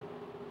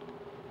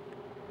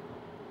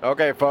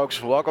Okay,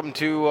 folks, welcome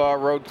to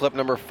road clip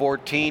number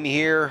 14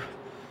 here.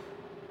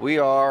 We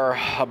are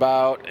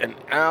about an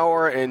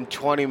hour and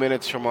 20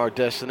 minutes from our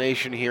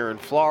destination here in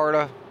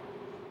Florida,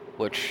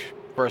 which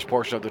first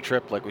portion of the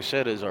trip, like we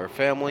said, is our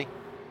family.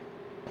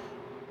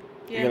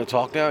 Yeah. You going to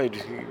talk now?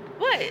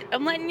 What?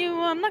 I'm letting you,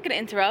 I'm not going to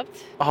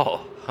interrupt.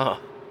 Oh, huh.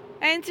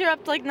 I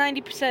interrupt like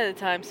 90% of the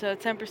time, so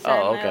 10%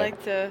 Oh, okay. I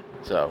like to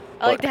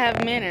But,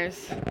 have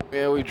manners.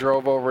 yeah, we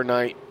drove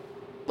overnight,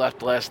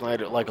 left last night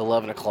at like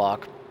 11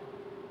 o'clock.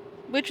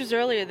 Which was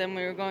earlier than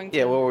we were going to.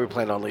 Yeah, well, we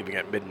planned on leaving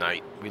at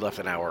midnight. We left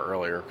an hour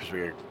earlier because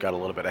we got a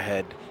little bit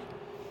ahead.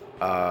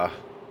 Yeah,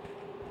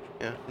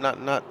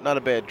 not a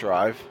bad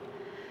drive.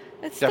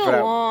 It's still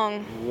Definitely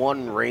long.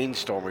 One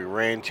rainstorm we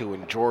ran to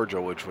in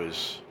Georgia, which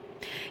was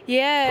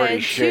Yeah, pretty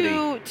and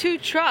shitty. two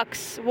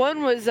trucks.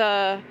 One was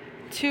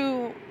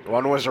two.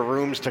 One was a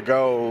rooms to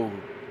go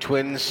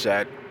twin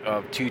set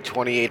of two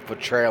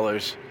 28-foot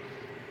trailers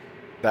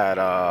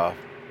that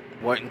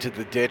went into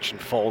the ditch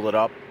and folded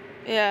up.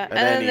 Yeah, And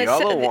then the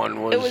other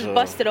one was it was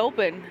busted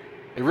open.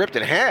 It ripped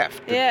in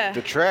half. Yeah.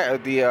 The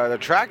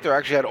tractor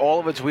actually had all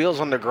of its wheels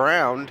on the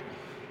ground.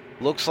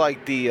 Looks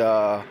like the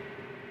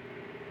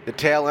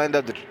tail end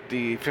of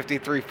the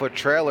 53-foot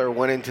trailer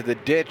went into the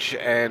ditch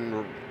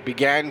and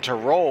began to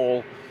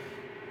roll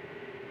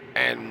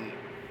and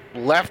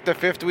left the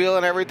fifth wheel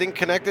and everything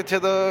connected to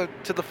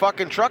the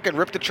fucking truck and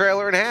ripped the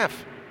trailer in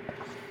half.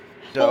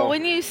 So, Well,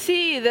 when you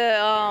see the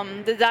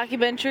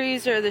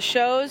documentaries or the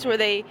shows where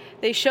they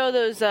show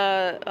those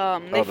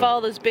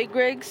follow those big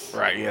rigs.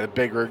 Right, yeah, the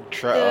big rig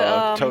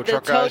tow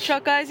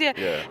truck guys.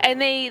 Yeah. And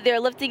they're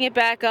lifting it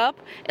back up.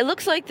 It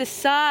looks like the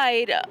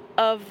side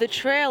of the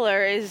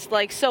trailer is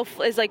like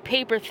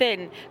paper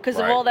thin because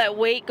of Right. all that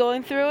weight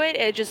going through it.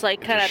 It just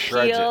like kind of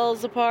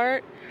peels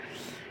apart.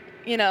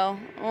 You know,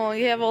 well,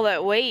 you have all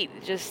that weight.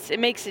 It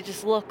makes it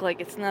just look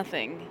like it's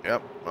nothing.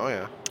 Yep. Oh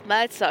yeah.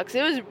 That sucks.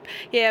 But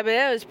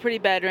it was pretty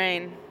bad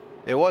rain.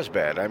 It was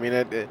bad. I mean,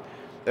 it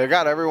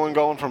got everyone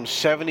going from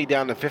 70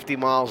 down to 50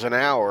 miles an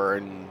hour,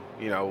 and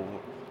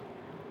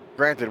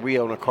granted, we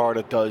own a car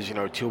that does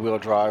two-wheel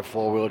drive,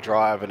 four-wheel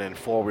drive, and then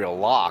four-wheel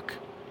lock.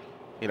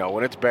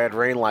 When it's bad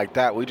rain like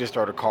that, we just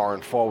start a car in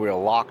four-wheel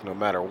lock no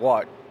matter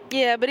what.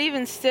 Yeah, but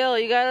even still,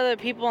 you got other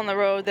people on the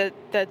road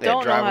that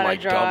don't know how to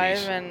drive,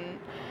 dummies. and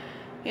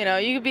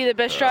you could be the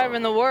best driver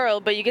in the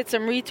world, but you get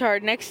some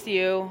retard next to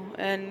you,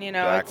 and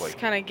Exactly. it's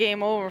kind of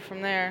game over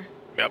from there.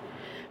 Yep.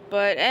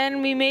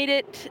 And we made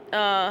it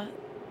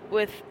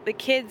with the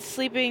kids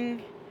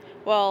sleeping.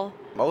 Well,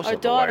 Most our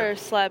of the daughter way.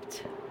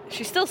 slept.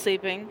 She's still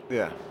sleeping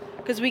Yeah.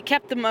 because we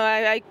kept them.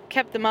 I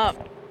kept them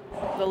up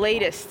the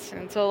latest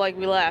until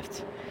we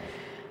left.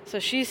 So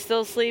she's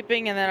still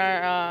sleeping, and then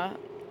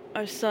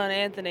our son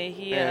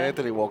Anthony.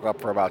 Anthony woke up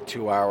for about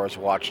 2 hours,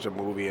 watched a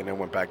movie, and then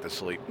went back to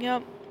sleep.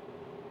 Yep.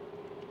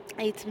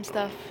 Ate some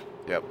stuff.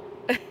 Yep.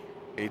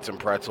 Ate some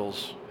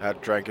pretzels.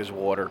 Drank his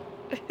water.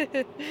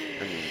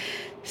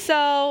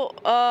 So,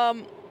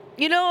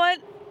 you know what?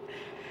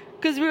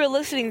 Because we were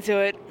listening to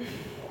it.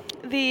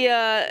 We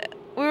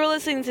were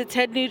listening to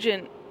Ted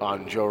Nugent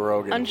On Joe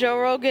Rogan. on Joe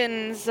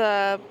Rogan's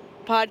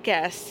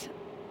podcast.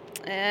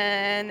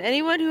 And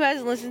anyone who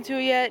hasn't listened to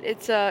it yet,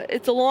 it's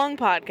a long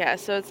podcast.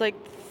 So it's like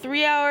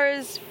 3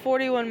 hours,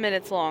 41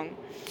 minutes long.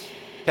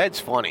 Ted's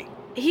funny.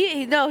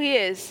 He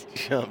is.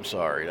 I'm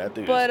sorry, that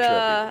dude But is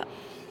trippy.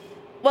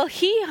 well,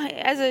 he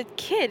as a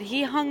kid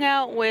he hung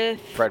out with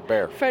Fred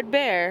Bear.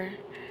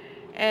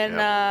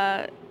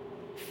 And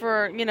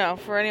for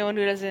anyone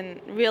who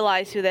doesn't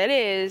realize who that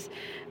is,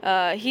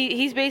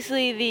 he's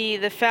basically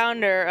the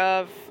founder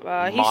of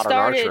he Modern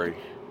started archery.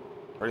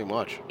 Pretty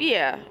much.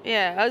 Yeah.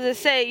 I was gonna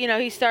say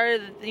he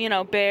started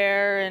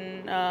Bear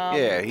and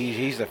Yeah,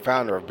 he's the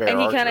founder of Bear and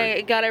he Archery. kind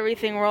of got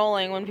everything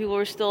rolling when people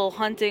were still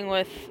hunting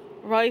with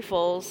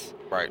rifles.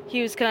 Right.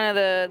 He was kind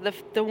of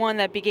the one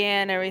that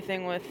began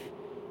everything with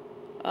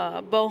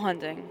bow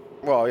hunting.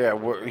 Well, yeah,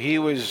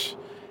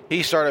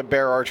 he started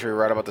Bear Archery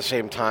right about the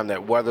same time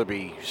that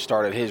Weatherby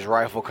started his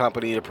rifle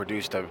company to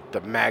produce the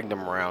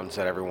Magnum rounds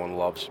that everyone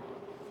loves.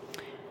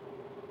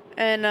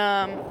 And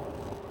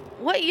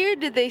what year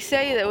did they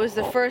say that was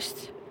the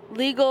first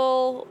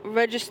legal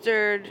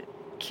registered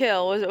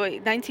kill? Was it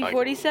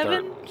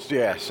 1947?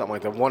 Yeah, something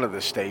like that. One of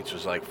the states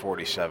was like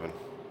 47.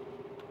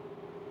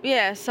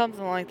 Yeah,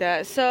 something like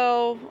that.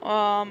 So,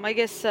 I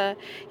guess,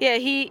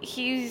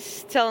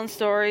 he's telling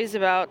stories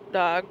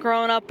about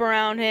growing up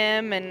around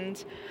him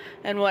and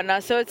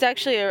whatnot. So it's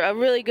actually a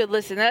really good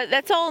listen.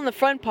 That's all in the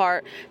front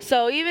part.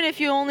 So even if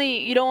you don't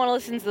want to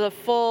listen to the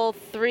full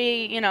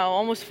 3,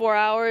 almost 4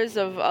 hours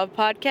of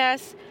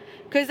podcasts,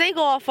 because they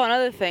go off on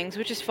other things,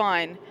 which is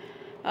fine.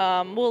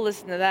 We'll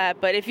listen to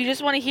that. But if you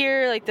just want to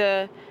hear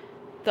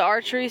the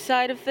archery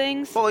side of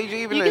things. Well, even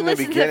you in can the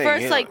listen beginning,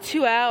 to the first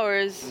 2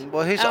 hours.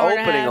 Well, his hour and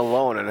a opening half.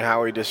 alone and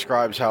how he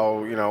describes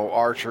how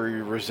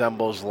archery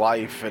resembles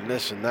life and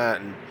this and that,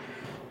 and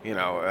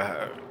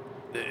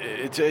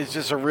it's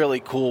just a really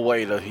cool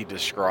way that he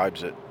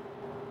describes it.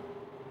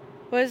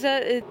 What is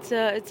that?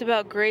 It's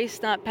about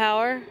grace, not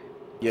power.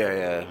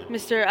 Yeah.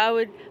 Mister, I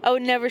would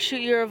never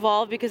shoot your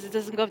Evolve because it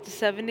doesn't go up to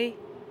 70.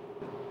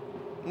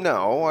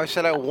 No, I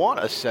said I want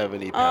a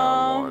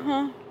 70-pound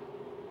one.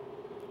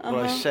 That's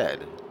what I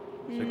said.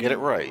 So get it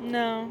right.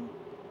 No.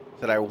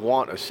 That I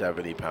want a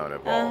 70-pound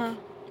Evolve.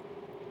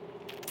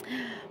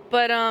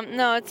 But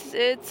no,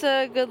 it's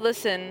a good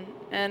listen,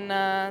 and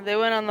they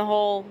went on the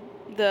whole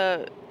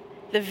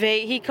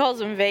he calls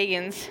them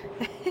vegans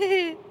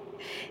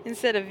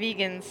instead of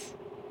vegans.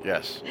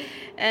 Yes.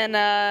 And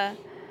that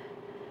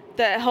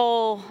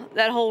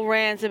whole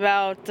rant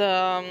about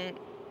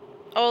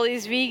all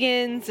these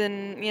vegans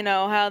and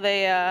how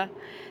they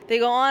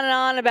go on and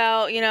on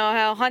about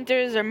how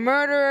hunters are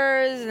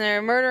murderers and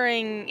they're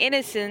murdering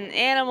innocent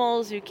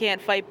animals who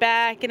can't fight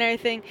back and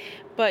everything,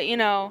 but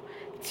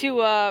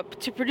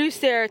to produce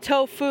their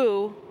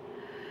tofu,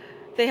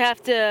 they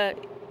have to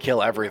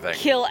kill everything.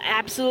 Kill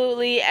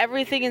absolutely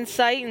everything in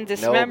sight and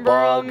dismember no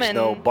bugs, them. And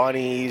no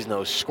bunnies,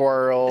 no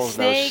squirrels,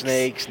 no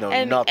snakes,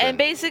 nothing. And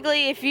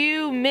basically, if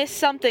you miss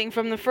something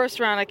from the first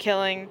round of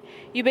killing,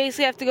 you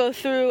basically have to go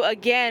through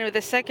again with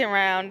the second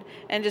round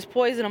and just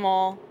poison them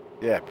all.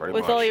 Yeah, pretty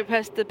much. With all your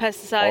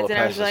pesticides and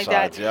everything like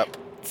that. Yep.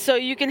 So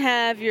you can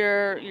have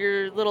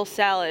your little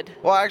salad.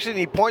 Well, actually,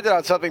 he pointed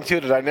out something,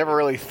 too, that I never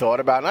really thought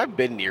about, and I've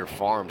been near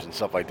farms and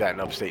stuff like that in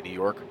upstate New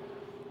York.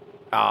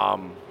 I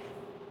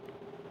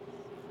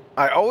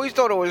always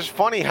thought it was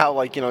funny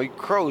how,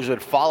 crows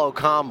would follow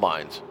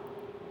combines.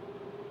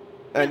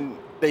 And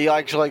they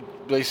actually,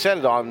 they said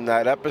it on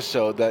that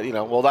episode that,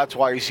 that's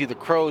why you see the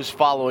crows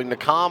following the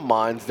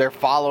combines. They're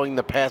following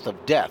the path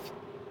of death.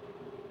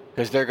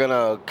 Because they're going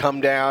to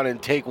come down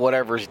and take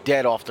whatever's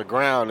dead off the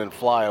ground and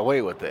fly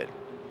away with it.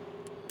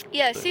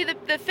 Yeah, see,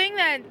 the thing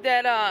that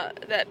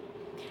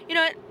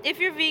if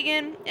you're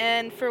vegan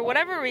and for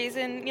whatever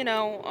reason,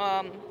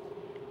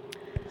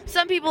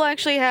 some people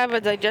actually have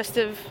a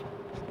digestive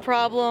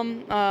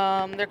problem.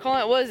 They're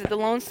calling it, what is it, the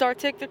Lone Star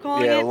tick they're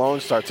calling it? Yeah, the Lone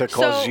Star tick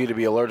causes you to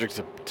be allergic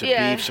to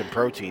beefs and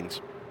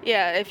proteins.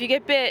 Yeah, if you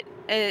get bit,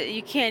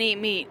 you can't eat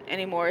meat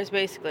anymore, is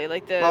basically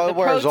like the it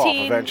wears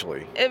protein. Off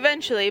eventually.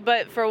 Eventually,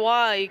 but for a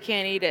while you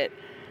can't eat it.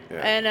 Yeah.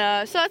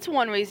 And so that's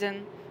one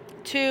reason.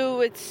 Two,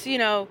 it's,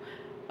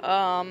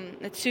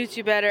 it suits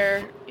you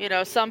better.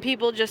 Some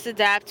people just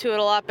adapt to it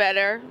a lot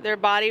better. Their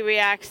body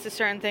reacts to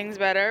certain things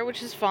better,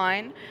 which is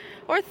fine.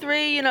 Or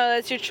three,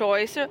 that's your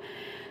choice.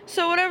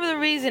 So whatever the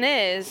reason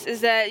is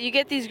that you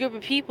get these group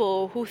of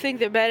people who think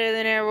they're better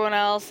than everyone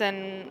else,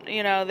 and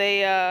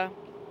they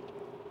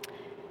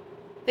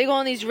go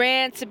on these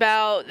rants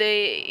about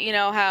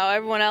how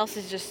everyone else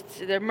is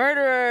just, they're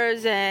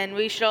murderers and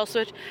we should all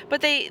switch.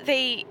 But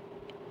they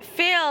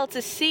fail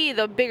to see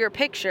the bigger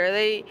picture.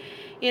 They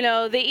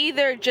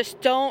either just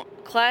don't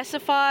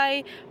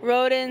classify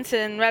rodents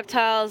and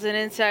reptiles and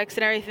insects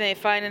and everything they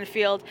find in the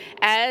field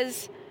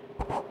as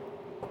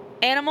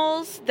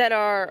animals that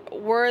are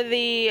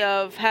worthy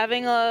of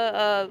having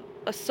a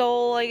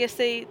soul. I guess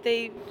they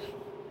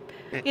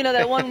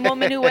that one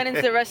woman who went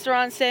into the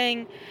restaurant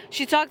saying,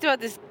 she talked about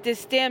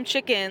this damn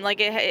chicken like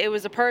it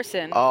was a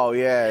person. Oh,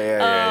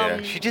 yeah.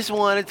 She just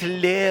wanted to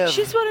live.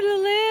 She just wanted to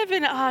live,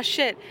 and oh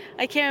shit,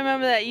 I can't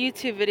remember that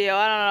YouTube video.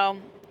 I don't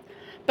know,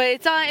 but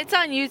it's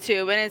on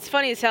YouTube, and it's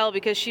funny as hell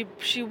because she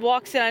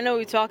walks in. I know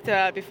we talked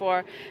about it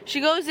before. She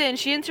goes in,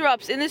 she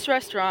interrupts in this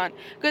restaurant.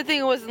 Good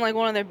thing it wasn't like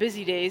one of their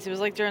busy days. It was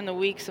like during the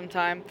week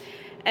sometime,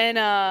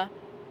 and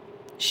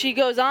she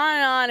goes on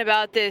and on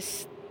about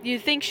this. You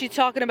think she's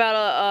talking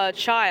about a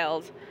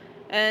child,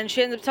 and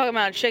she ends up talking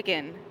about a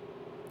chicken.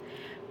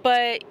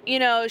 But,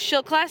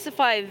 she'll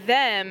classify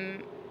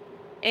them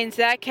into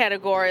that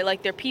category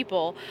like they're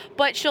people,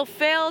 but she'll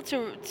fail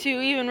to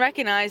even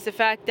recognize the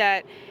fact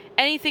that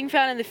anything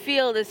found in the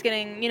field is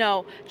getting,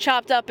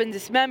 chopped up and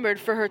dismembered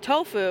for her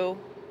tofu.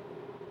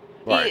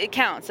 Right. It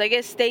counts. I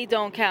guess they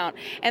don't count.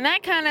 And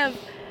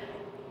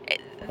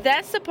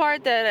that's the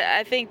part that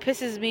I think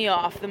pisses me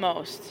off the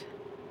most,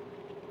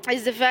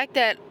 is the fact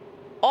that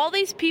all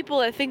these people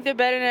that think they're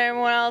better than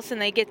everyone else,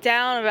 and they get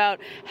down about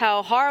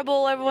how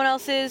horrible everyone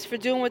else is for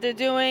doing what they're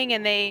doing,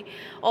 and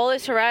all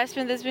this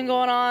harassment that's been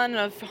going on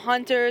of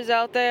hunters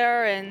out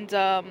there, and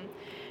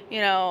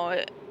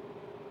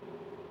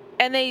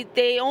and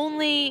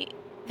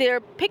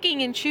they're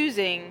picking and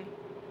choosing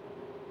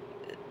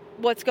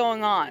what's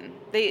going on.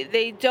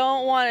 They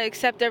don't want to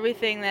accept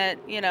everything that,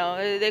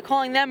 they're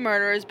calling them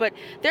murderers, but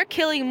they're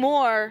killing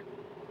more.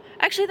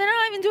 Actually, they're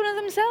not even doing it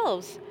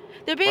themselves.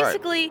 They're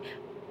basically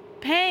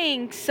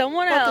paying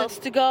someone else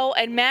to go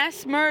and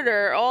mass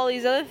murder all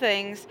these other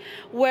things,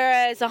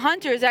 whereas a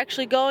hunter is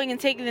actually going and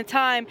taking the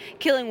time,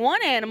 killing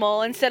one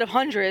animal instead of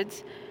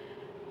hundreds,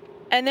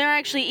 and they're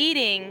actually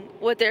eating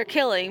what they're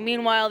killing.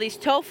 Meanwhile, these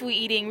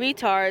tofu-eating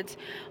retards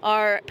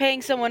are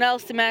paying someone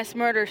else to mass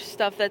murder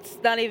stuff that's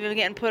not even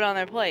getting put on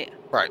their plate.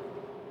 Right.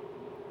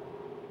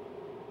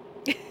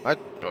 I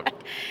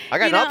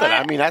got nothing.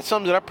 I mean, that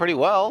sums it up pretty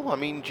well. I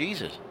mean,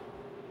 Jesus.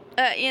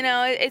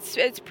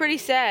 It's pretty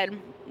sad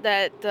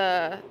that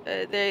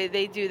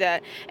they do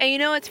that.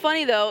 And it's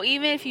funny though,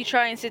 even if you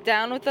try and sit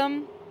down with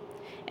them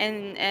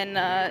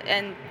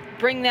and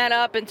bring that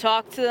up and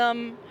talk to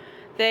them,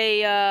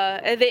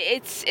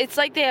 it's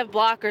like they have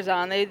blockers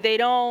on. They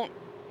don't.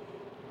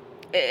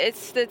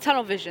 It's the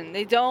tunnel vision.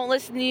 They don't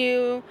listen to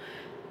you.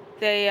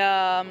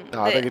 I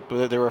think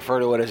they refer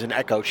to it as an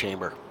echo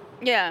chamber.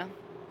 Yeah.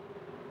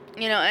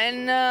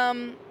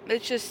 And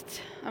it's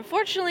just,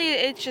 unfortunately,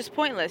 it's just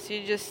pointless.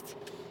 You're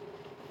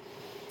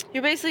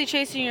basically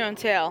chasing your own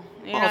tail.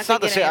 It's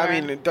not to say. I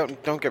mean,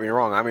 don't get me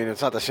wrong. I mean,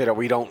 it's not to say that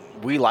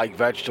we like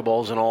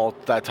vegetables and all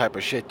that type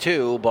of shit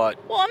too. But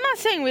I'm not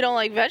saying we don't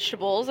like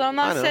vegetables. I'm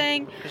not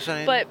saying.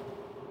 But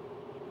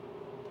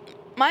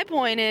my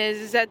point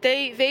is that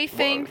they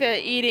think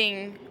that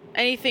eating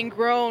anything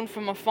grown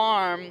from a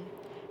farm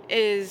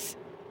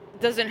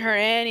doesn't hurt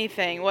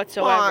anything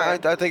whatsoever. Well,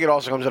 I think it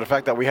also comes to the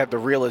fact that we have the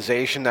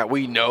realization that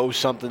we know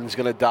something's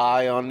going to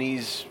die on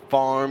these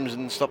farms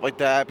and stuff like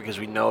that because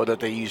we know that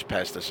they use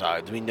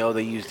pesticides. We know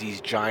they use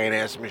these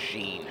giant-ass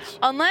machines.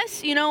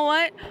 Unless, you know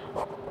what?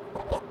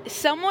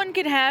 Someone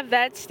could have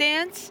that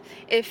stance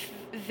if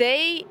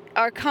they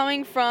are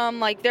coming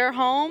from, like, their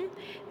home.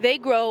 They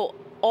grow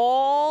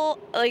all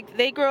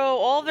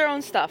of their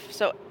own stuff.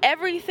 So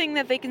everything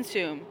that they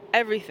consume,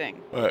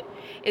 everything,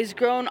 is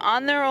grown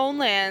on their own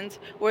land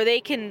where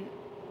they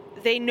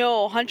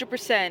know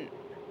 100%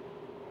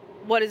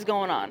 what is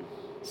going on.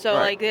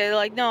 So they're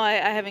like, no, I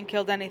haven't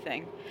killed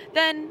anything.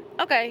 Then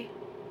okay,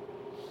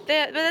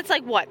 but that's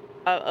like what,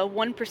 a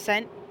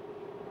 1%?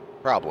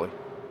 Probably.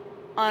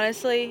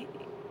 Honestly.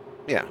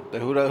 Yeah.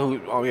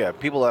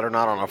 People that are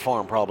not on a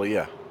farm, probably,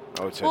 yeah.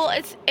 I would say. Well,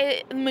 so.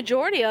 The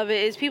majority of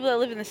it is people that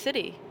live in the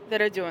city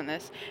that are doing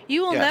this.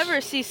 You will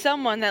never see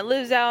someone that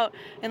lives out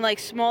in like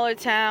smaller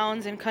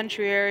towns and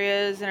country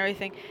areas and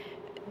everything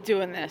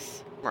doing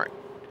this. Right.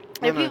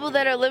 There are people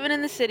that are living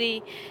in the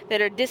city that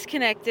are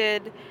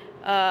disconnected,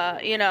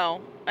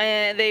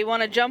 and they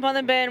want to jump on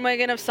the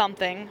bandwagon of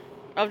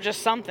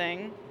just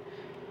something.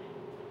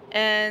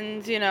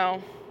 And,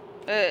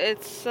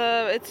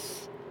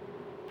 it's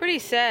pretty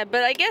sad.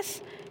 But I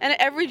guess, and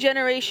every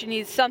generation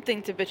needs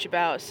something to bitch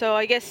about. So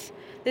I guess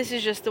this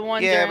is just the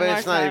one. Yeah, but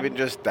it's not even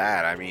just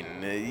that. I mean,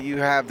 you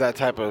have that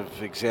type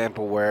of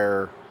example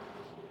where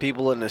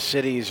people in the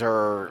cities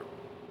are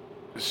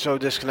so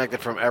disconnected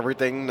from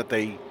everything that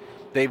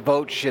they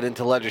vote shit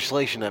into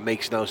legislation that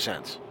makes no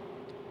sense.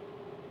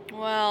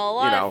 Well, a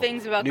lot of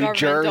things about New government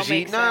Jersey, don't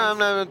make sense. No, I'm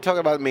not talking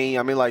about me.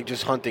 I mean, like,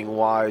 just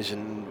hunting-wise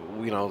and,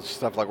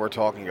 stuff like we're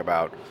talking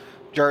about.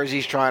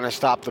 Jersey's trying to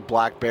stop the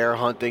black bear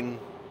hunting.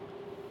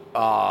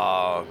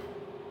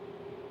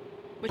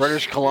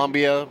 British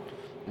Columbia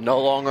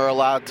no longer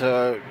allowed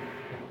to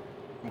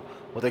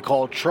what they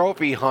call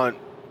trophy hunt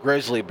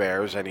grizzly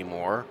bears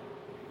anymore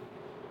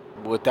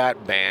with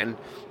that ban.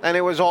 And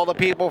it was all the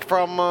people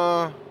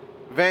from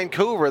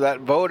Vancouver that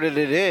voted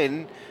it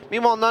in.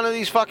 Meanwhile, none of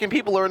these fucking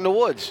people are in the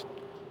woods.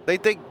 They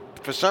think,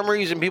 for some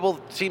reason, people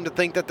seem to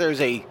think that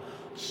there's a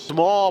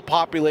small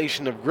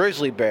population of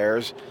grizzly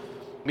bears.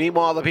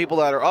 Meanwhile, the people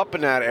that are up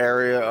in that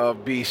area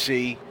of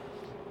BC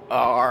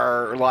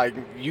are like,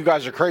 you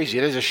guys are crazy.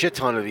 There's a shit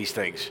ton of these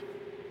things.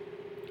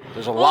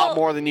 There's a lot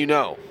more than you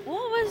know.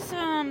 What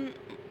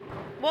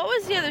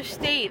was the other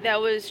state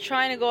that was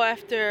trying to go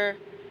after?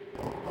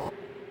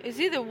 Is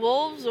either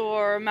wolves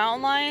or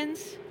mountain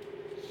lions?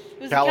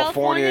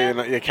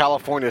 California?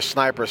 California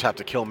snipers have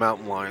to kill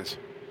mountain lions.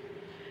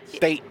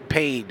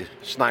 State-paid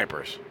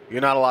snipers.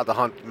 You're not allowed to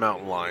hunt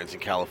mountain lions in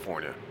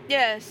California.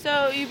 Yeah,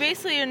 so you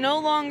basically are no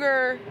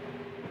longer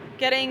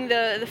getting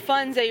the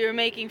funds that you're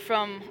making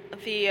from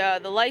the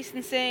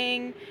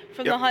licensing,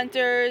 from the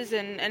hunters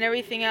and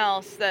everything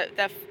else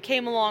that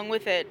came along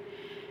with it.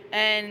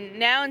 And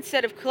now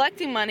instead of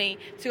collecting money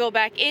to go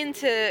back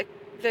into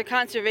the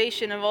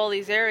conservation of all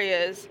these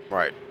areas.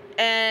 Right.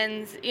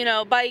 And,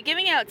 by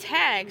giving out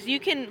tags, you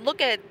can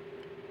look at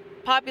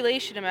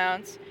population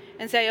amounts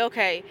and say,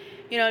 okay,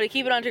 to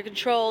keep it under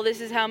control,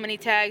 this is how many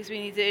tags we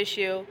need to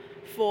issue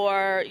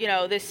for,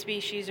 this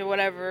species or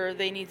whatever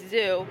they need to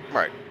do.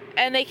 Right.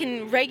 And they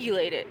can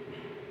regulate it.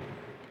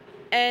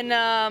 And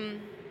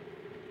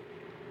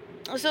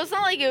so it's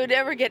not like it would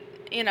ever get,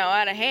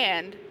 out of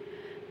hand.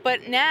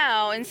 But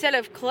now, instead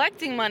of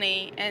collecting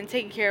money and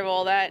taking care of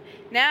all that,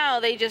 now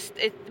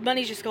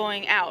money's just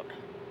going out.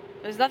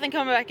 There's nothing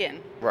coming back in.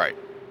 Right.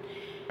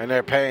 And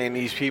they're paying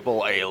these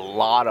people a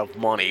lot of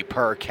money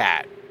per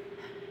cat,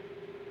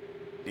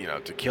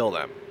 to kill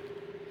them.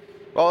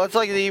 Well, it's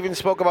like they even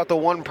spoke about the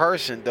one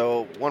person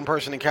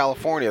in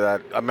California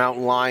that a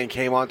mountain lion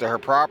came onto her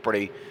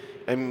property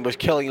and was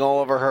killing all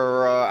over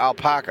her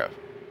alpaca.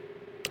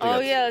 Oh,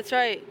 yeah, that's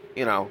right.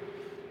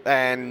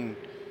 And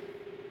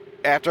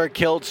after it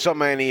killed so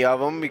many of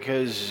them,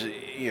 because,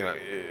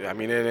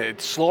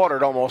 it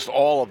slaughtered almost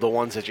all of the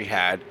ones that she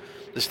had,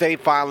 the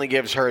state finally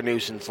gives her a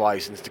nuisance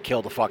license to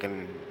kill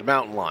the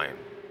mountain lion.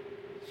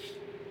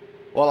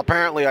 Well,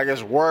 apparently, I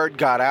guess word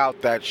got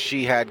out that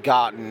she had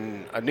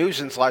gotten a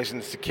nuisance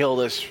license to kill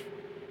this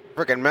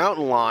freaking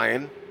mountain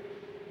lion.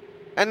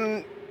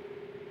 And,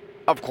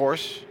 of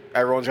course,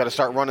 everyone's got to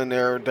start running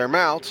their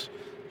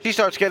She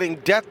starts getting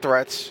death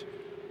threats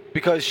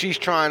because she's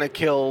trying to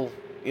kill,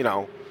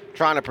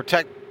 trying to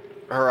protect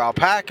her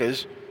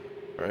alpacas.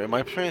 Or am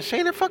I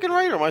saying it fucking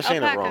right, or am I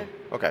saying it wrong?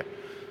 Okay.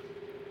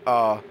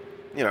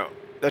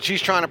 That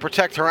she's trying to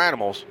protect her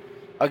animals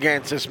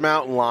against this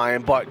mountain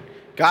lion, but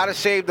gotta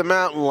save the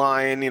mountain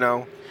lion,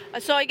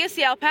 So I guess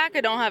the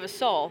alpaca don't have a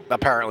soul.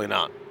 Apparently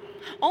not.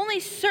 Only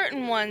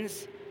certain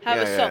ones have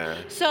a soul. Yeah.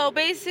 So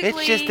basically,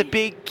 it's just a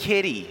big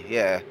kitty.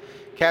 Yeah,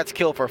 cats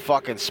kill for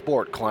fucking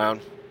sport, clown.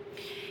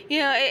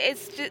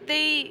 It's just,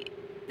 they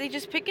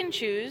just pick and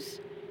choose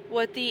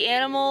what the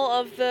animal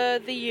of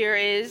the year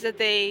is that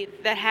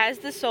has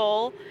the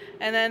soul,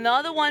 and then the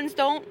other ones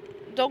don't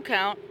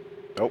count.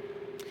 Nope.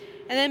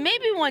 And then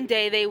maybe one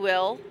day they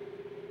will.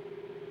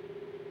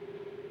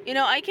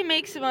 I can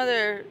make some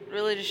other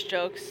religious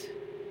jokes,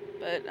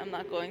 but I'm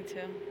not going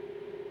to.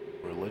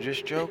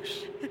 Religious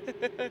jokes?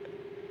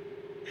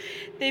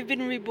 They've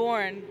been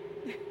reborn.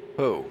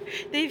 Who?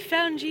 They've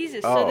found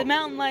Jesus, so the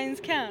mountain lions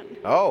count.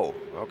 Oh,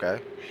 okay.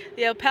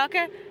 The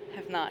alpaca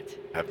have not.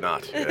 Have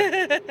not.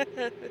 Yeah.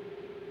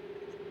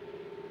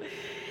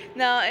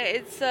 No,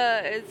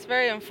 it's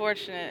very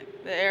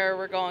unfortunate, the era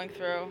we're going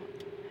through.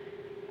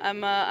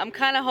 I'm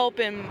kind of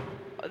hoping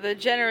the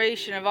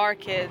generation of our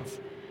kids,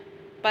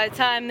 by the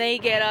time they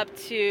get up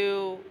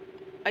to,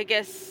 I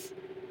guess,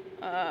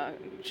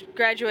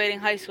 graduating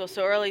high school,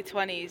 so early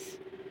 20s,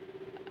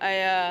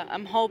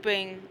 I'm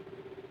hoping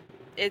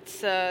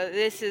this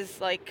is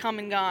like come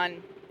and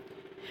gone,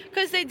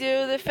 because they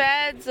do the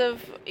fads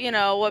of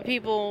what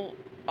people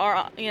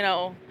are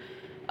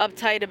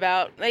uptight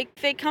about,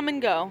 they come and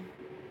go.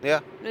 Yeah.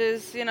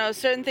 There's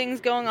certain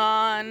things going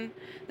on,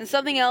 and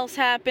something else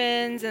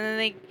happens, and then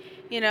they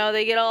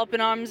get all up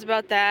in arms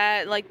about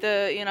that, like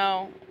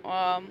the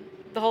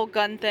whole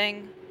gun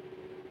thing.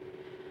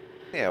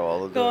 Yeah,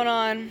 well, going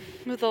on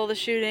with all the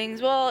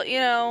shootings. Well,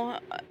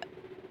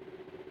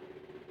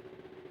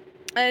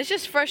 and it's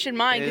just fresh in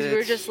mind because we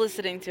were just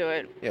listening to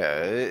it.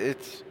 Yeah,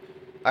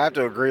 I have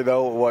to agree,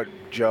 though, with what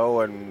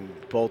Joe and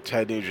both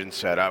Ted Nugent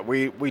said.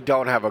 We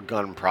don't have a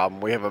gun problem.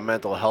 We have a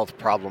mental health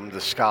problem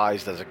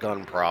disguised as a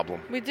gun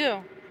problem. We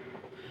do.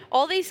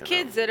 All these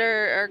kids that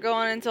are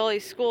going into all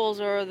these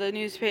schools or the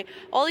newspaper,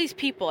 all these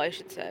people, I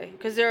should say,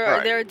 because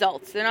they're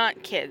adults. They're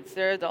not kids.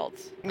 They're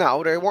adults.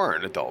 No, they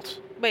weren't adults.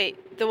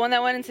 Wait, the one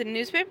that went into the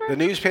newspaper? The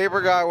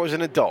newspaper guy was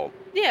an adult.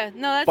 Yeah,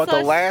 no, that's. But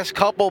the last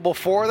couple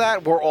before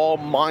that were all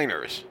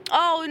minors.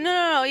 Oh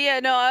no, yeah,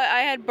 no,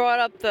 I had brought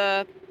up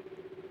the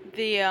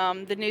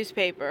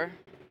newspaper.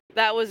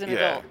 That was an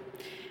adult.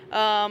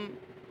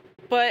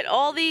 But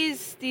all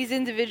these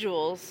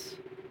individuals.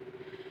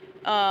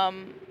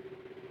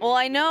 Well,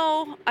 I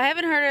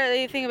haven't heard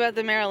anything about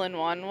the Maryland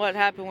one. What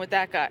happened with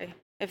that guy?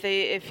 If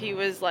he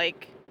was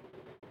like.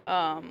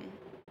 Well,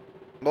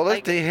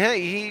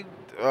 he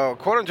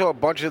according to a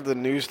bunch of the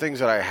news things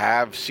that I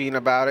have seen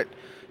about it,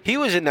 he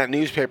was in that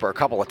newspaper a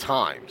couple of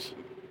times.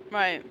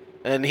 Right.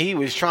 And he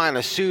was trying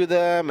to sue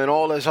them and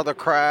all this other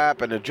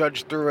crap, and the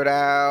judge threw it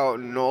out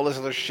and all this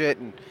other shit,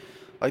 and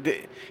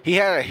he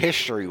had a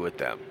history with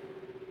them.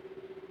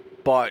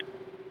 But,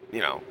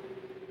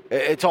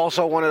 it's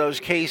also one of those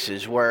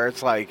cases where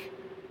it's like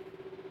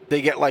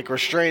they get like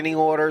restraining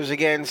orders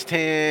against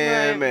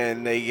him, right.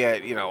 And they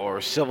get, or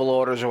civil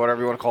orders or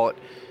whatever you want to call it.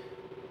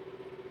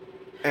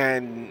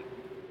 And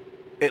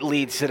it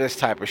leads to this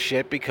type of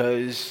shit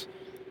because,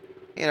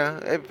 I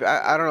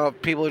don't know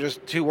if people are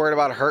just too worried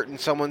about hurting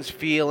someone's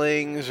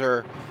feelings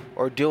or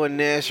doing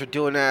this or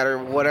doing that or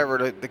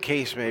whatever the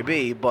case may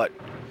be, but,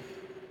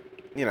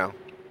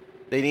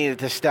 they needed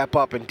to step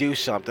up and do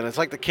something. It's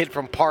like the kid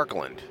from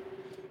Parkland.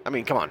 I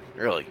mean, come on,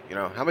 really.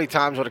 How many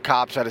times were the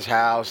cops at his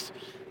house?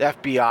 The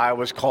FBI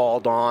was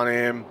called on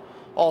him.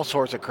 All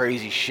sorts of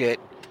crazy shit.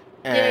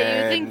 And,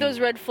 yeah, you'd think those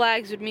red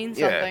flags would mean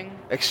something.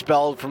 Yeah,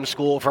 expelled from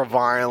school for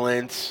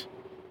violence.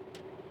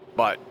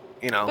 But,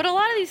 But a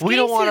lot of these cases, we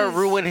don't want to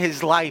ruin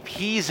his life.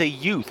 He's a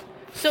youth.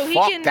 So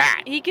Fuck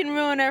he can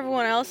ruin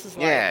everyone else's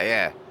life.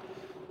 Yeah.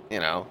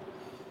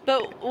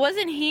 But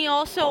wasn't he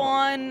also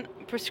on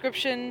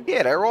prescription?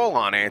 Yeah, they're all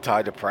on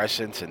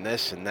antidepressants and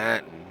this and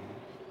that and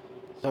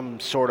some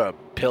sort of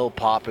pill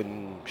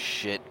popping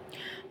shit.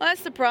 Well,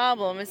 that's the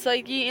problem. It's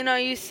like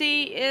you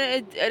see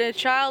in a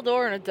child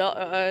or an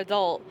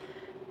adult,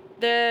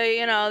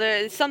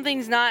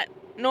 something's not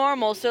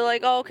normal. So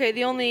like, oh, okay,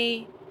 the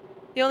only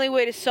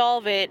way to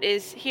solve it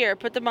is here,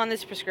 put them on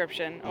this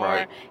prescription, or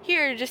right.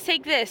 Here, just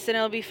take this and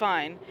it'll be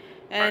fine.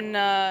 And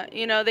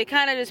right. They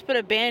kind of just put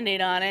a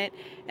Band-Aid on it,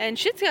 and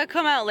shit's gonna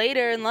come out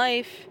later in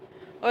life,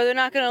 or they're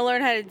not gonna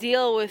learn how to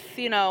deal with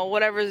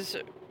whatever's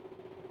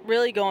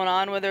really going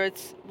on, whether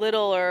it's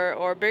little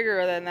or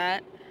bigger than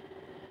that.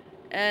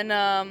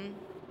 And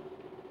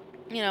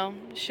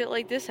shit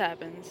like this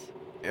happens.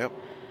 Yep.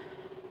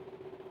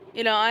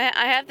 I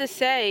have to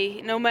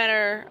say, no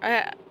matter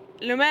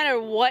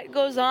what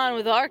goes on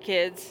with our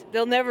kids,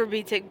 they'll never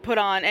be put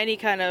on any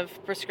kind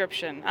of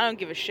prescription. I don't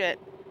give a shit.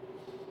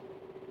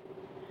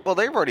 Well,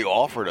 they've already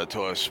offered it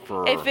to us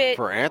for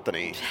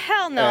Anthony.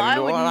 Hell no, I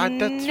would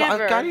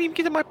never. I didn't even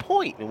get to my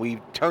point, and we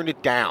turned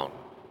it down.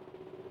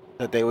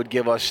 That they would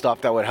give us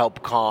stuff that would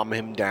help calm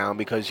him down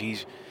because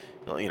he's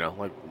You know,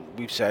 like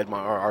we've said,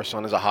 our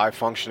son is a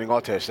high-functioning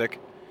autistic,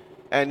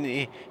 and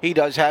he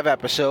does have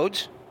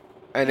episodes,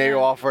 and they Yeah.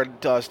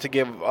 offered us to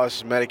give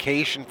us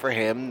medication for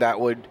him that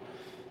would,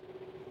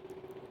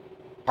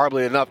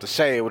 hardly enough to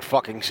say it would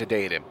fucking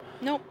sedate him.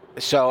 Nope.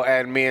 So,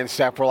 and me and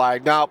Steph were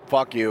like, nope,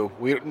 fuck you.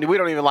 We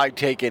don't even like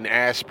taking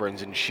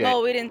aspirins and shit.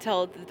 Oh, we didn't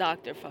tell the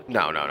doctor. Fuck.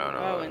 No.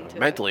 I wouldn't do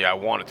Mentally, I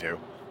wanted to,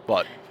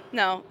 but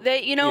No,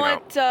 they. You know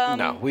what?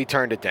 no, we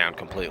turned it down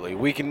completely.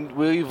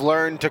 We've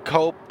learned to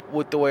cope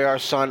with the way our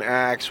son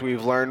acts.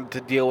 We've learned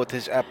to deal with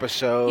his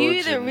episodes. You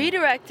either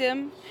redirect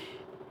him,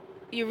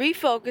 you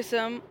refocus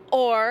him,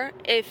 or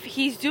if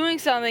he's doing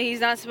something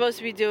he's not supposed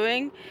to be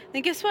doing,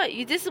 then guess what?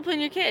 You discipline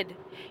your kid.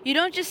 You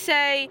don't just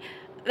say,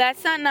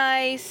 "That's not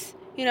nice."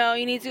 You know,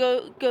 you need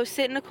to go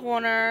sit in a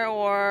corner,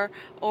 or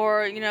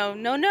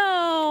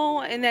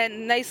no, in that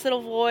nice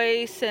little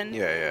voice, and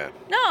Yeah.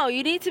 no,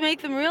 you need to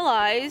make them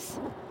realize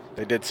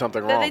They did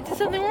something that wrong. they did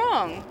something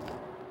wrong.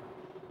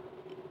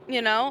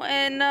 You know,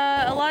 and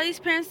a lot of these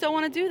parents don't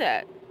want to do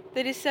that.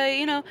 They just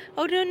say,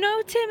 "Oh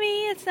no,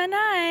 Timmy, it's not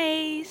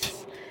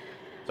nice."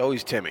 It's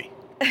always Timmy.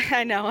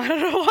 I know. I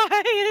don't know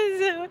why.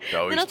 It's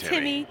always Little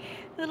Timmy.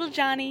 little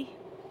Johnny.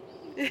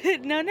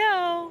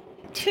 No.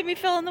 Timmy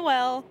fell in the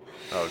well.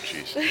 Oh,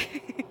 jeez.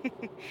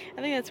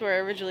 I think that's where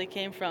it originally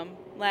came from.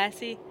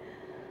 Lassie.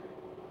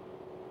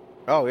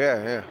 Oh,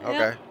 yeah. Okay.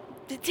 Yep.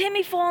 Did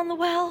Timmy fall in the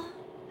well?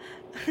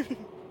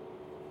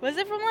 Was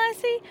it from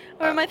Lassie?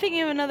 Or am I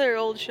thinking of another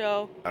old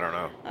show? I don't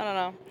know. I don't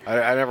know.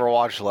 I never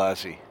watched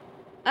Lassie.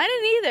 I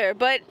didn't either,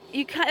 but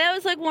that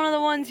was like one of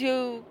the ones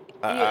you...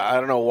 I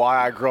don't know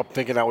why I grew up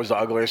thinking that was the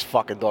ugliest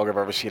fucking dog I've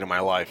ever seen in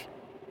my life.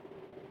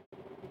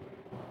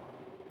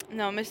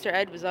 No, Mr.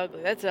 Ed was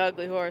ugly. That's an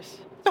ugly horse.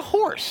 The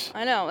horse.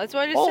 I know. That's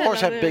why I just All said.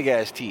 horses have big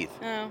ass teeth.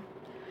 Oh.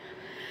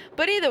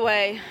 But either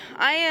way,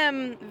 I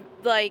am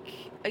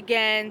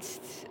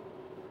against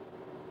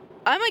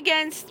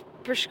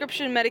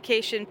prescription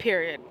medication,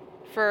 period,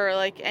 for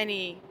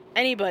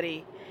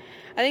anybody.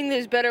 I think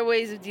there's better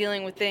ways of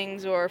dealing with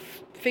things, or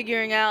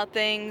figuring out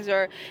things,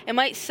 or it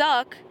might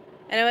suck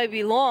and it might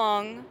be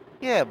long.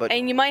 Yeah, but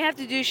And you might have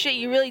to do shit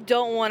you really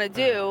don't want to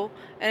do,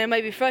 and it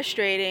might be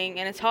frustrating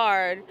and it's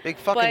hard. big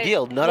fucking but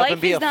deal. Nut up and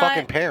be a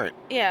fucking parent.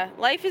 Yeah,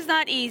 life is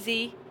not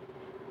easy.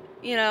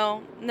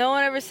 No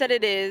one ever said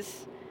it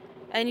is.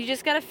 And you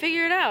just gotta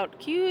figure it out.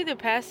 Can you either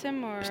pass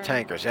him or... His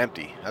tanker's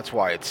empty. That's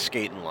why it's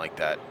skating like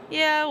that.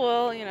 Yeah,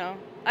 well,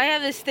 I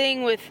have this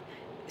thing with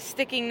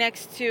sticking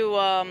next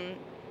to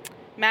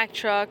Mack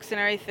trucks and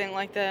everything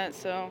like that,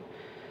 so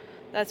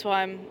that's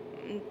why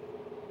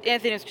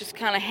Anthony's just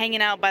kind of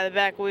hanging out by the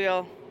back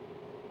wheel.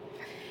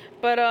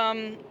 But,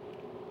 I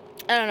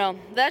don't know.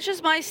 That's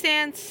just my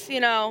stance,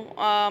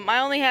 I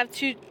only have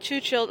two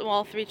children,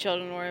 well, 3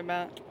 children to worry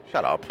about.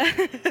 Shut up.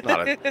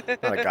 not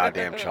a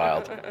goddamn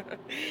child.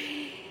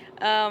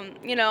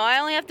 I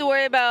only have to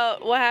worry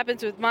about what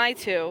happens with my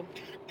 2.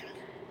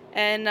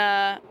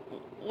 And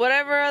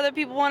whatever other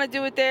people want to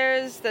do with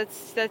theirs,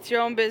 that's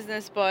your own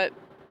business. But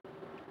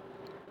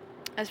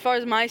as far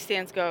as my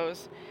stance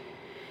goes,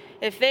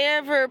 if they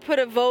ever put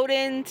a vote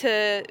in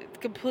to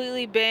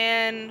completely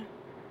ban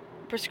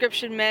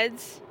prescription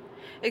meds,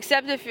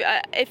 except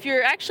if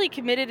you're actually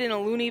committed in a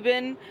loony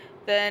bin,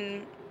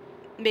 then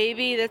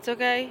maybe that's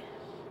okay.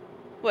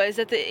 What, is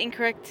that the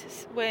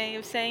incorrect way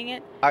of saying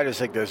it? I just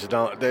think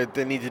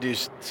they need to do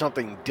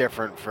something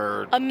different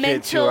for A kids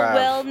mental who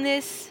have...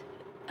 wellness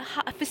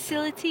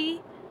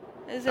facility?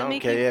 Does that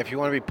make Okay, yeah, if you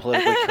want to be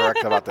politically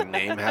correct about the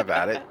name, have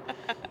at it.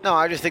 No,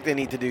 I just think they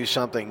need to do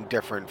something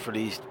different for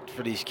these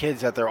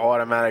kids that they're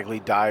automatically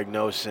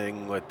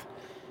diagnosing with,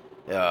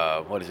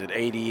 what is it,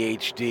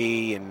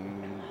 ADHD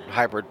and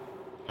hyper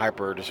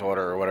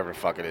disorder or whatever the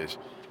fuck it is.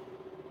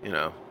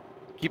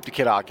 Keep the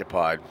kid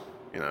occupied.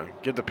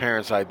 Give the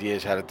parents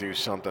ideas how to do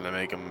something to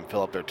make them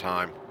fill up their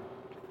time.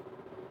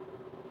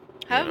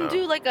 Have them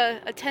do like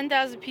a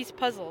 10,000 piece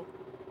puzzle.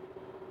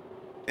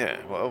 Yeah,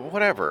 well,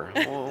 whatever.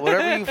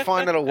 Whatever you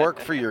find that'll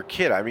work for your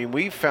kid. I mean,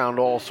 we've found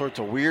all sorts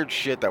of weird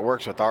shit that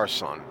works with our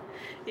son.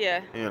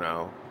 Yeah.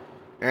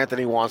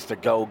 Anthony wants to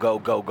go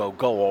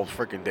all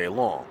freaking day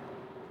long.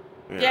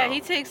 Yeah,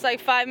 he takes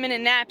like 5-minute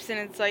naps and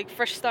it's like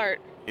fresh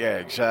start. Yeah,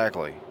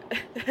 exactly.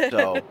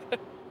 So,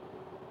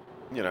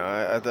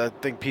 I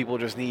think people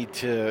just need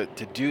to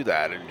do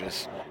that and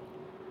just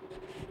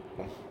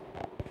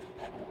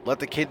let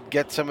the kid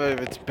get some of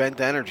its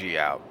bent energy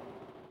out.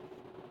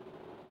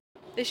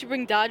 They should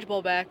bring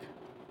dodgeball back.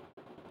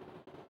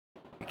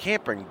 You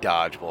can't bring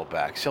dodgeball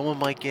back. Someone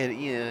might get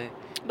it.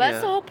 But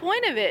that's the whole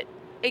point of it.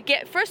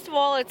 First of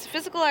all, it's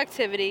physical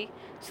activity.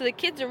 So the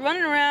kids are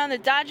running around, they're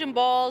dodging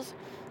balls.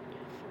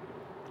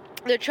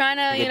 They're trying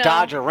to, you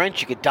dodge a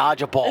wrench, you could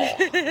dodge a ball.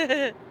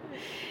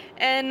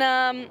 And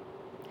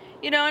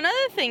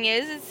another thing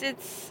is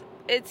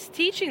it's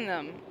teaching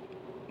them.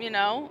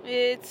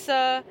 It's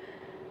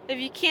if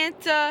you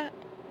can't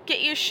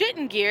get your shit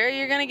in gear,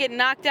 you're gonna get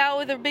knocked out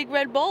with a big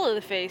red ball in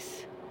the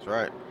face. That's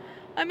right.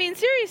 I mean,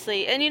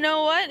 seriously. And you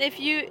know what?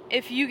 If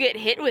you get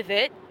hit with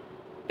it,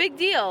 big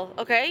deal.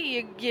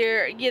 Okay,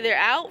 you're either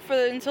out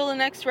until the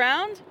next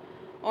round,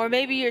 or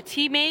maybe your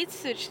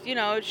teammates, which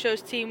it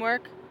shows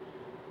teamwork.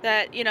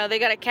 That they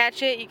gotta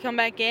catch it, you come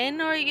back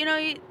in, or you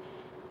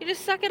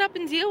just suck it up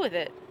and deal with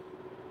it.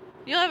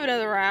 You'll have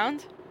another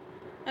round.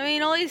 I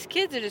mean, all these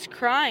kids are just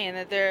crying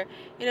that they're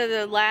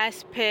the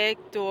last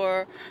picked,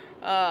 or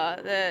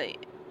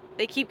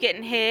they keep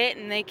getting hit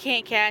and they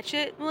can't catch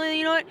it. Well,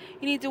 you know what?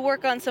 You need to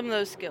work on some of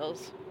those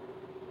skills.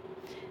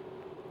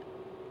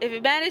 If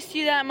it matters to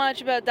you that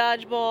much about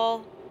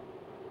dodgeball,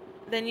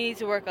 then you need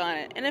to work on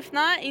it. And if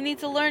not, you need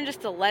to learn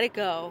just to let it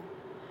go.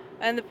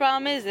 And the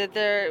problem is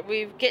that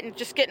we've getting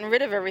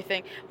rid of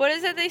everything. What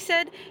is it they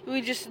said? We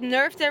just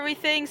nerfed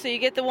everything, so you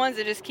get the ones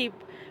that just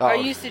are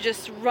used to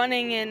just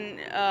running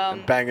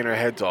and banging their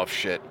heads off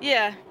shit.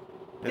 Yeah.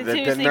 They're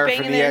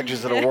nerfing the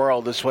edges of the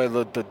world. This way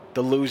the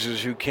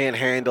losers who can't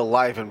handle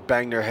life and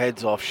bang their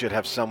heads off shit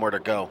have somewhere to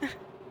go.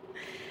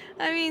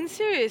 I mean,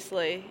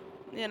 seriously,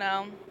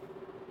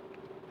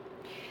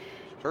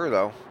 Sure,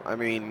 though. I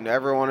mean,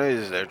 everyone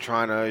is. They're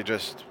trying to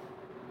just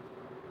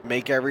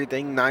make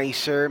everything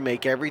nicer,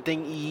 make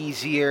everything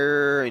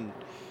easier, and...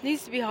 It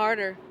needs to be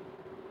harder.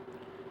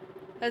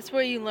 That's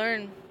where you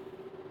learn.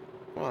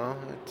 Well,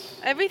 it's...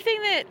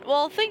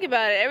 think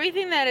about it.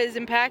 Everything that has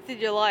impacted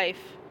your life,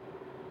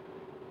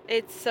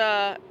 it's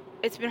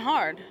been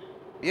hard.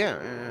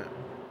 Yeah.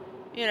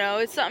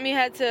 It's something you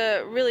had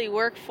to really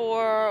work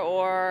for,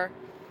 or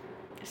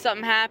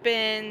something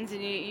happens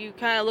and you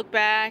kind of look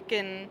back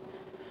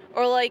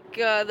or like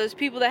those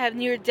people that have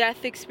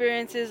near-death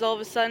experiences, all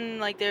of a sudden,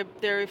 like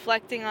they're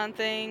reflecting on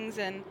things,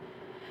 and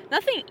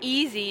nothing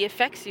easy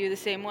affects you the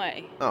same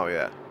way. Oh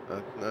yeah,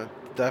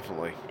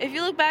 definitely. If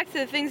you look back to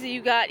the things that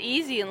you got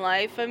easy in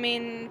life, I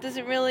mean, they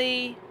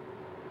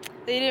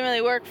didn't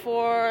really work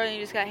for, and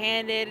you just got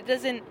handed. It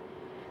doesn't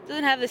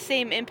have the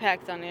same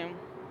impact on you.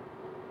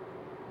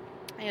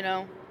 I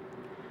don't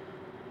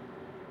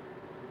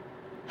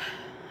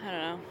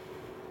know.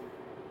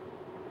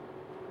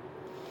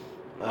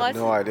 I have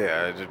no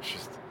idea. It's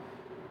just,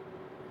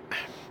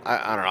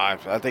 I don't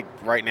know. I think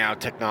right now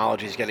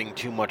technology is getting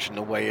too much in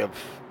the way of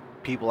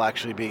people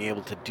actually being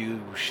able to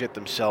do shit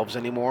themselves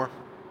anymore.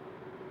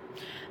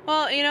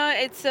 Well,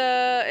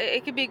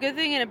 it could be a good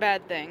thing and a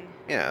bad thing.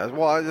 Yeah,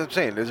 well, as I'm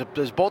saying,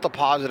 there's both a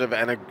positive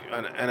and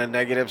a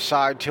negative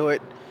side to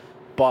it,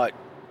 but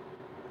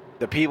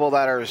the people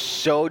that are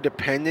so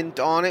dependent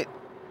on it,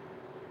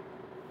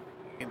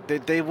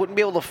 they wouldn't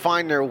be able to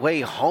find their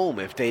way home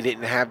if they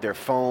didn't have their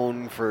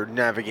phone for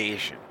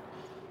navigation.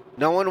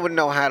 No one would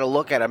know how to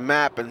look at a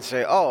map and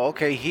say, oh,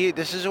 okay,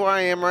 this is where I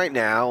am right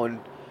now,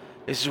 and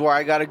this is where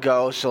I got to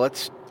go, so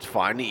let's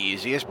find the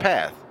easiest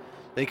path.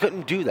 They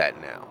couldn't do that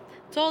now.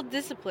 It's all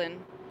discipline.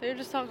 They were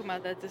just talking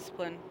about that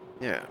discipline.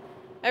 Yeah.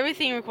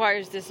 Everything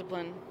requires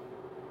discipline.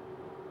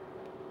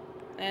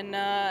 And,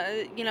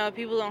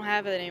 people don't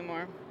have it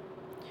anymore.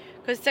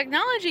 Because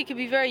technology can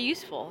be very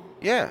useful.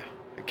 Yeah.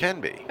 It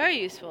can be. Very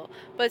useful.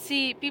 But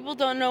see, people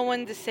don't know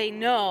when to say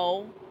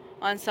no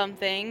on some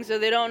things, or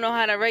they don't know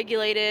how to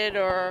regulate it,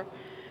 or,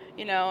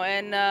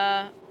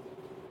 and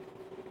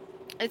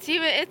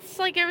it's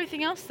like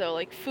everything else though.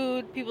 Like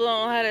food, people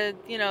don't know how to,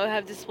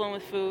 have discipline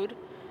with food.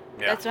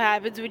 Yeah. That's what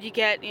happens when you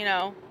get,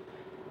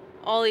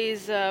 all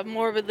these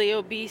morbidly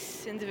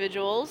obese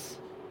individuals.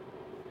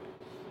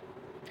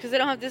 Because they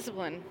don't have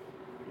discipline.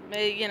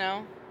 They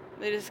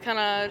just kind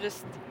of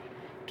just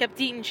kept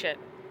eating shit.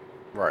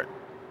 Right.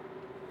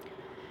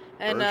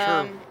 And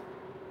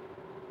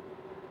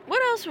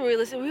what else were we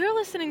listening? We were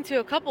listening to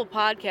a couple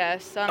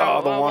podcasts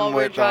on the one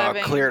with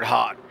Cleared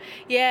Hot.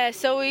 Yeah,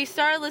 so we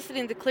started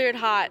listening to Cleared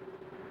Hot,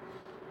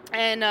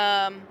 and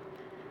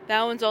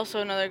that one's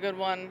also another good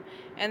one.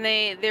 And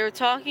they were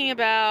talking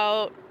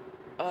about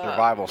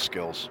survival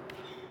skills.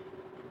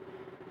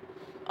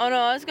 Oh no,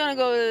 I was gonna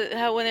go to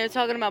how when they were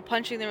talking about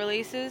punching the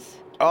releases.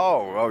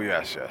 Oh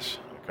yes,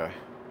 okay.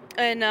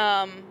 And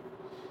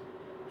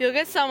you'll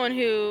get someone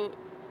who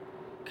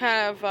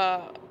kind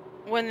of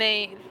when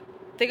they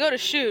go to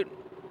shoot,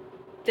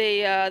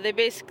 they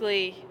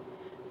basically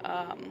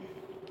what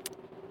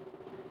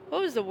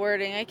was the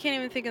wording? I can't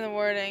even think of the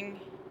wording.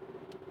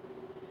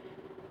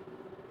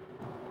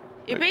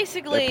 You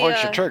basically they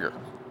punch the trigger.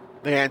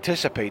 They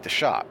anticipate the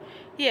shot.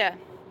 Yeah.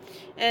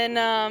 And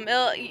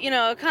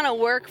it'll kind of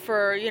work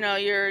for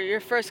your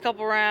first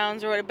couple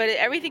rounds or whatever, but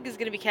everything is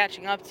going to be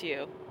catching up to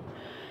you.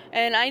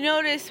 And I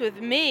noticed with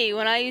me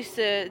when I used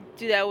to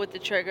do that with the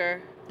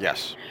trigger.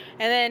 Yes.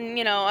 And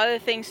then other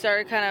things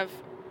started kind of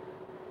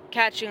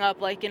catching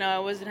up. Like I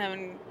wasn't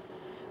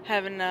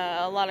having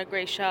a lot of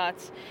great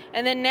shots.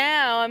 And then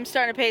now I'm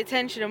starting to pay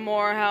attention to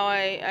more how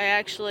I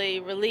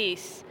actually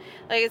release.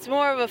 Like it's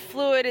more of a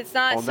fluid. It's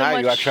not so much. Well, now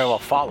you actually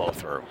have a follow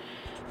through.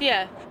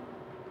 Yeah.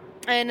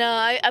 And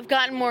I've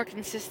gotten more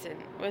consistent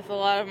with a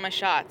lot of my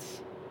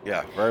shots.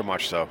 Yeah, very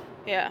much so.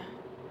 Yeah.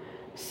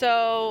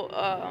 So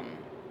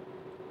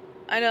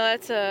I know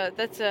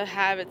that's a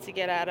habit to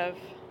get out of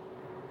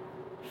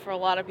for a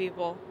lot of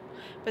people.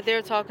 But they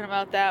were talking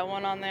about that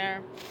one on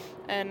there.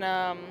 And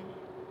I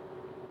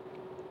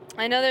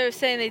know they were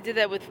saying they did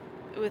that with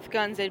with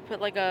guns, they'd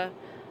put like a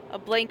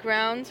blank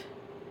round.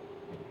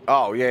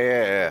 Oh,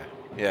 yeah.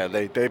 Yeah,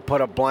 they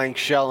put a blank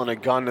shell in a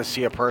gun to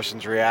see a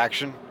person's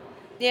reaction.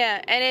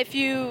 Yeah, and if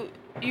you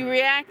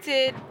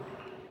reacted,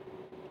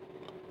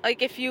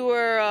 like if you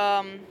were,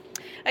 I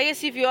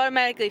guess if you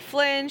automatically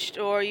flinched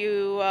or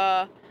you,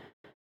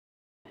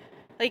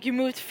 like you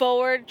moved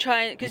forward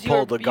trying because You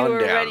pulled the gun were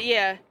down. ready,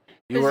 yeah.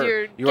 You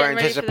were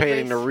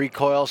anticipating the race.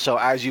 recoil, so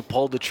as you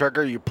pulled the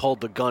trigger, you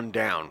pulled the gun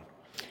down,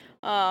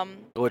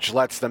 which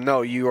lets them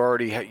know you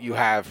already you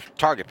have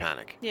target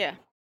panic. Yeah.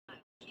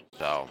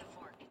 So,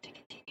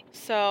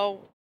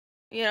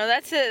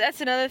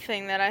 that's another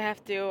thing that I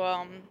have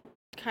to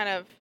kind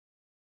of,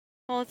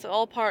 well, it's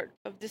all part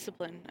of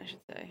discipline, I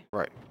should say.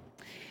 Right.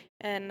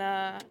 And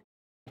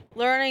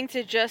learning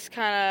to just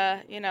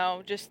kind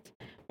of, just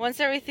once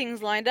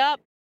everything's lined up,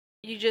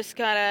 you just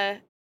gotta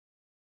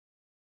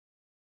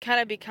kind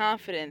of be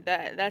confident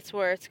that that's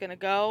where it's gonna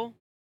go,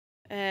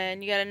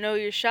 and you gotta know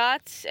your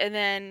shots, and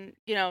then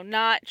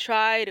not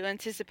try to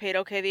anticipate.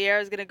 Okay, the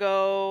arrow is gonna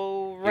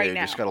go right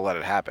now. You just gotta let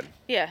it happen.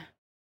 Yeah.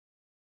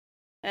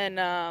 And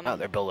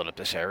they're building up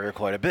this area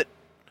quite a bit.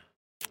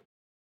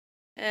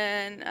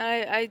 And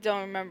I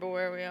don't remember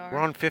where we are. We're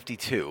on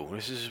 52.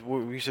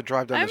 We used to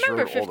drive down this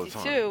road all the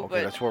time. Okay,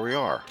 but that's where we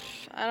are.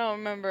 I don't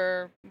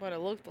remember what it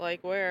looked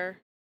like where.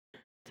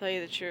 To tell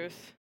you the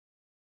truth.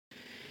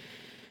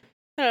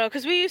 I don't know,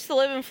 because we used to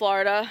live in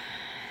Florida,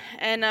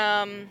 and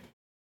I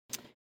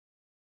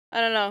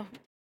don't know.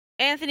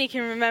 Anthony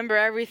can remember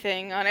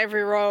everything on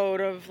every road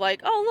of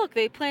like, oh look,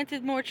 they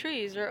planted more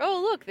trees, or oh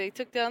look, they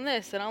took down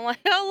this, and I'm like,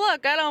 oh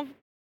look, I don't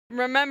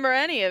remember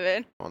any of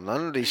it. Well,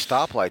 none of these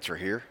stoplights are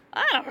here.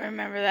 I don't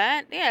remember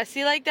that. Yeah,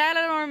 see, like that,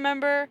 I don't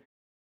remember.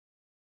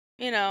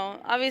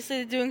 Obviously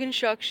they're doing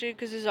construction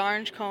because there's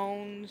orange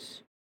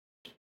cones.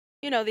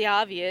 The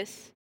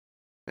obvious.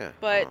 Yeah.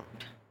 But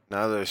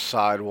now there's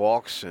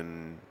sidewalks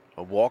and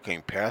a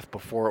walking path.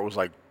 Before it was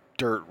like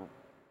dirt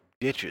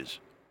ditches.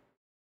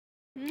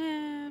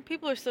 Yeah,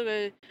 people are still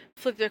gonna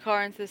flip their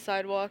car into the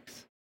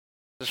sidewalks.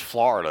 This is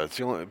Florida. It's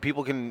the only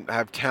people can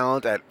have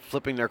talent at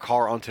flipping their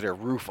car onto their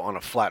roof on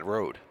a flat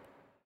road.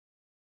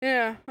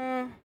 Yeah.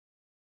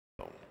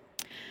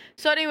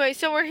 So anyway,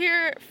 so we're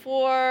here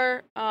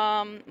for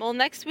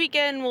next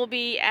weekend we'll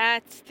be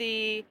at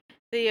the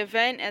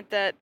event at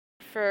that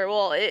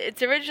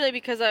it's originally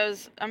because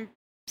I'm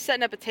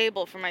setting up a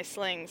table for my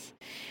slings,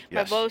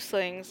 my bow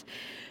slings.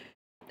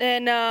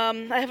 And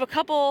I have a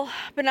couple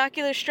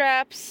binocular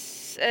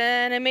straps,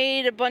 and I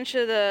made a bunch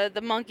of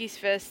the monkey's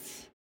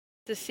fists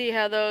to see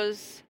how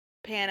those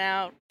pan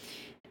out.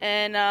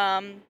 And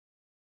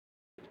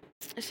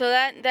so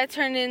that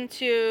turned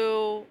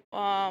into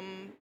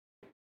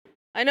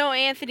I know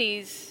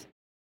Anthony's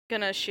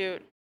gonna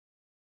shoot.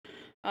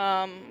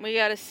 We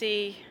gotta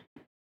see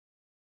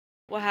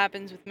what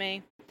happens with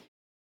me,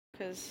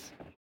 because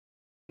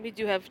we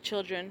do have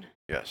children.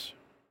 Yes.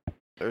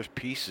 There's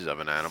pieces of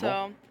an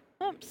animal.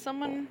 So,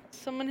 someone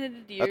hit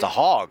a deer. That's a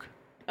hog.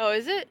 Oh,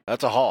 is it?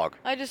 That's a hog.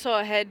 I just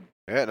saw a head.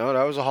 Yeah, no,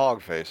 that was a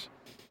hog face.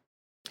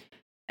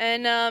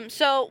 And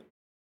so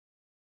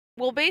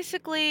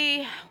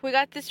we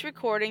got this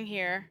recording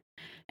here.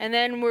 And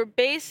then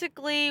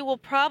we'll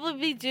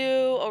probably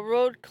do a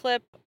road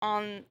clip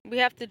we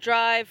have to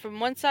drive from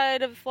one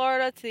side of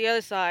Florida to the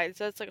other side.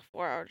 So it's like a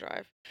 4-hour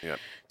drive. Yep.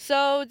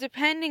 So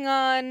depending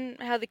on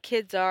how the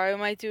kids are, we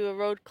might do a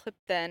road clip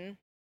then.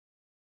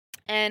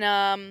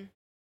 And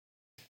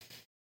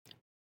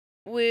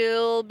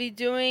we'll be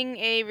doing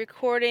a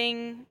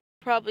recording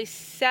probably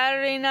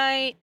Saturday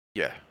night.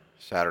 Yeah,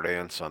 Saturday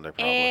and Sunday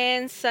probably.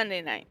 And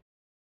Sunday night.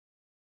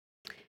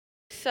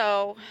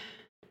 So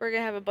we're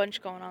going to have a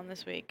bunch going on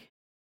this week.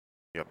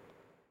 Yep.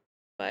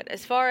 But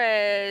as far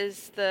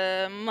as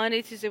the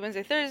Monday, Tuesday,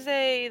 Wednesday,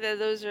 Thursday,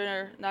 those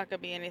are not going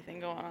to be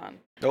anything going on.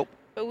 Nope.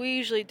 But we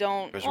usually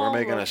don't. Because we're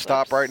making a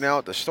stop right now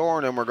at the store,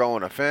 and then we're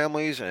going to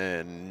families,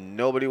 and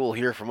nobody will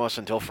hear from us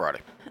until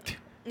Friday.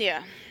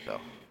 Yeah. So.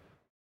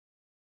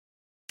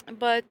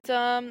 But,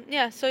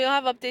 yeah, so you'll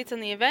have updates on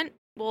the event.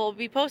 We'll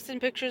be posting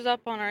pictures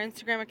up on our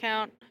Instagram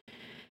account.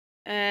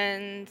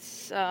 And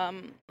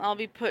I'll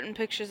be putting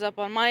pictures up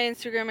on my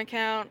Instagram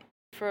account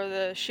for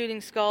the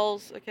Shooting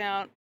Skulls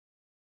account.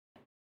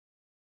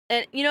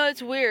 And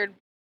it's weird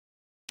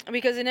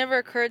because it never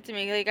occurred to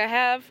me. Like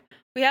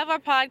we have our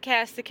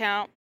podcast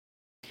account,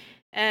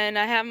 and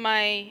I have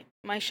my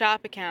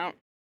shop account,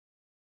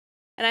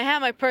 and I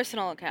have my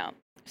personal account.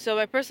 So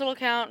my personal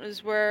account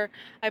is where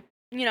I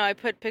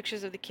put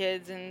pictures of the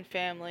kids and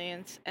family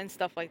and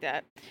stuff like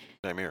that.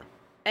 Same here.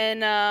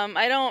 And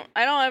I don't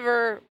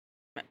ever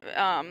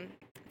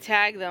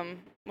tag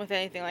them with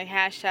anything like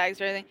hashtags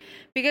or anything,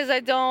 because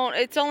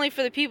it's only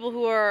for the people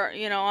who are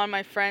on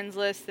my friends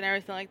list and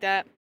everything like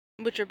that,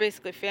 which are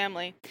basically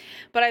family.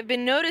 But I've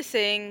been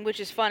noticing,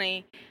 which is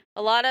funny,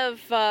 a lot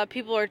of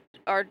people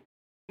are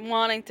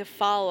wanting to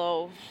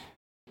follow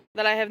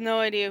that I have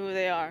no idea who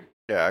they are.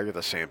 Yeah, I get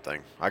the same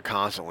thing.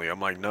 I'm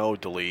like, no,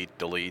 delete.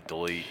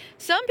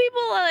 Some people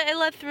I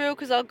let through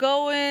because I'll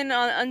go in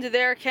under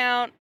their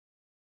account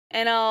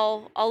and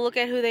I'll look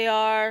at who they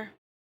are,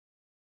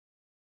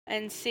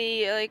 and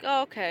see like,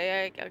 oh,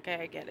 okay,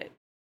 I get it,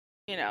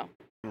 you know.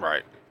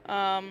 Right.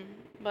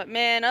 But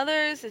man,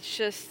 others, it's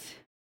just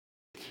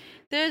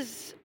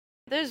there's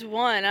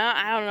one.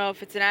 I don't know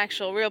if it's an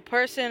actual real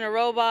person, a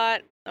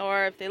robot,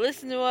 or if they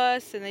listen to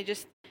us and they're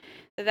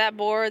that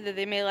bored that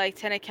they made like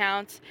 10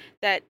 accounts.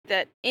 That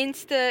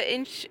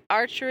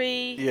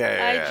archery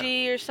Yeah.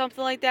 IG or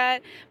something like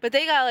that. But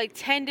they got like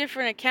 10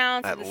 different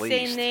accounts At with the least.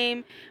 same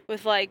name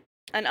with like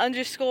an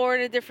underscore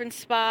at a different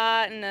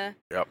spot and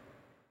Yep.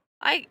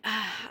 I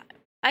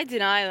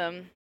deny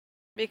them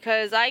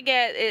because I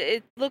get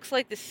it looks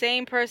like the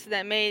same person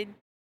that made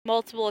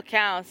multiple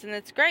accounts and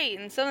it's great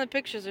and some of the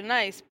pictures are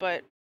nice,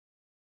 but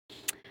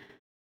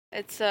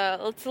it's a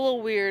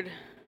little weird.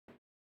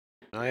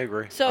 I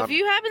agree. So if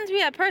you happen to be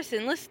that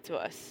person, listen to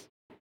us.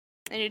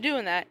 And you're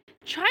doing that,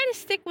 try to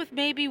stick with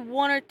maybe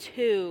 1 or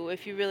 2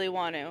 if you really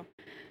want to.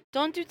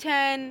 Don't do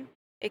 10.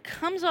 It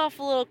comes off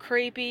a little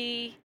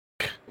creepy,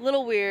 a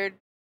little weird.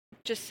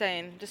 Just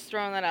saying, just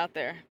throwing that out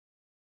there.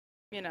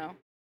 You know.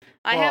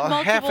 I have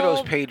multiple half of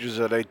those pages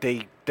are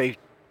they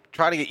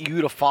try to get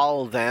you to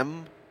follow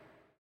them.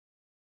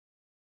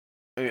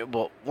 I mean,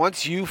 well,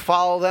 once you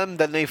follow them,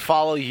 then they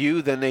follow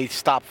you, then they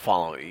stop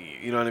following you.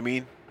 You know what I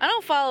mean? I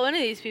don't follow any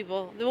of these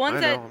people. The ones I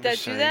know, that I'm do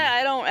just that,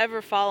 I don't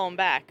ever follow them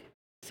back.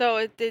 So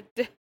it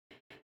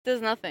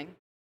does nothing.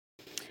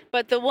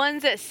 But the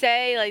ones that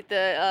say like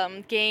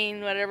the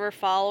gain whatever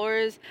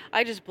followers,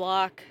 I just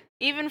block.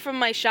 Even from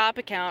my shop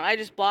account, I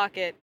just block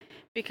it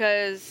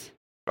because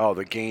Oh,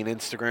 the gain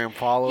Instagram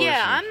followers.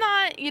 yeah, I'm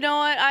not. You know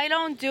what? I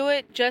don't do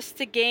it just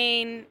to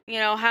gain. You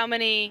know how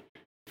many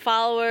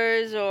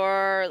followers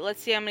or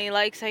let's see how many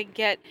likes I can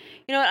get.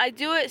 You know what? I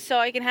do it so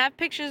I can have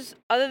pictures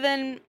other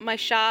than my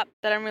shop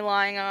that I'm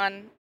relying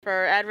on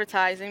for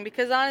advertising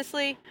because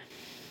honestly,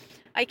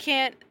 I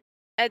can't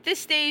at this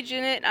stage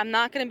in it, I'm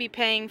not going to be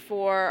paying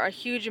for a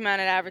huge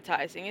amount of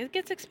advertising. It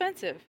gets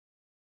expensive.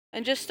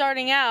 And just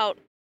starting out,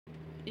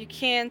 you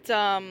can't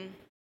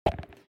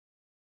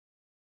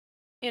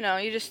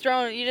you're just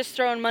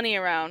throwing money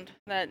around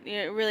that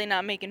you're really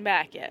not making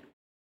back yet.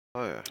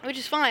 Oh yeah. Which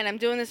is fine. I'm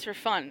doing this for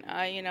fun.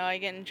 I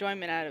get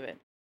enjoyment out of it.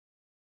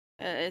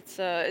 It's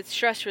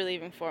stress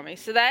relieving for me.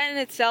 So that in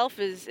itself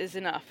is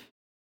enough.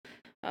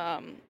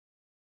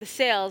 The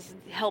sales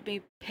help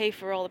me pay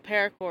for all the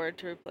paracord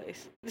to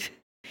replace.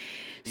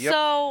 Yep.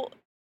 So,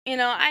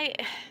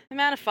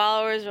 amount of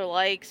followers or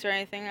likes or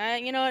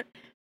anything, you know what?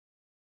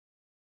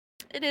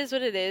 It is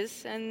what it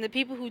is. And the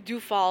people who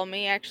do follow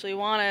me actually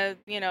want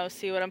to,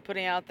 see what I'm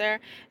putting out there.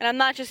 And I'm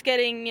not just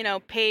getting,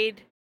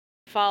 paid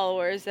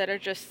followers that are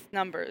just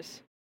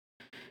numbers.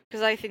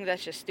 Because I think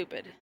that's just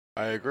stupid.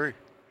 I agree.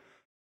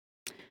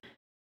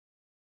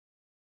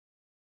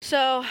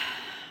 So,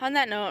 on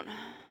that note,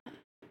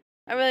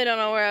 I really don't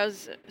know where I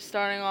was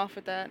starting off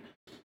with that.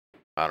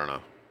 I don't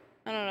know.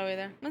 I don't know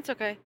either. That's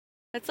okay.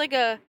 It's like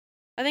I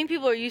think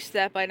people are used to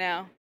that by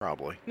now.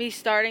 Probably. Me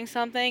starting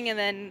something and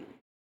then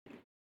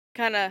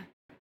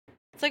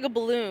it's like a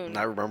balloon.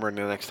 Not remembering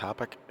the next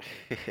topic.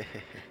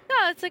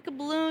 No, it's like a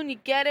balloon. You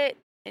get it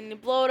and you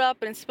blow it up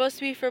and it's supposed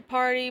to be for a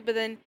party, but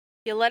then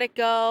you let it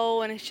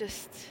go and it's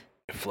just...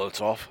 It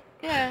floats off.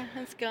 Yeah,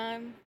 it's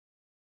gone.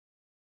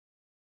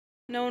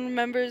 No one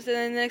remembers and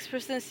then the next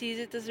person that sees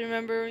it doesn't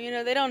remember.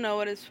 They don't know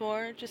what it's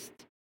for. Just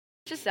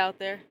out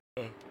there.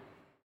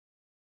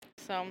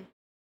 So,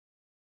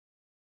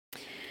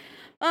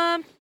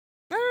 I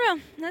don't know.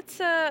 That's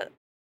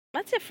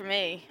it for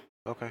me.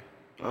 Okay,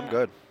 I'm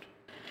good.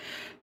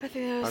 I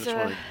think that was. I just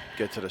want to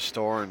get to the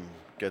store and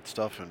get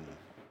stuff and.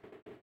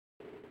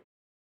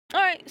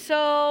 All right.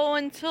 So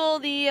until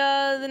the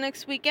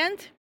next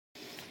weekend.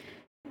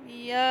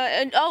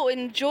 Yeah, and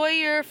enjoy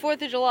your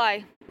 4th of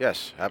July.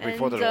 Yes, happy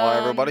 4th of July,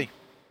 everybody.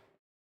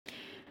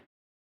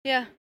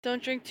 Yeah,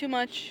 don't drink too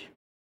much.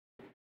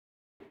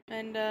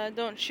 And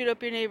don't shoot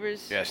up your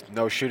neighbors. Yes,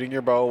 no shooting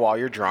your bow while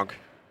you're drunk.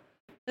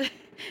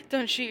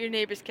 Don't shoot your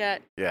neighbor's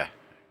cat. Yeah,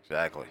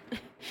 exactly.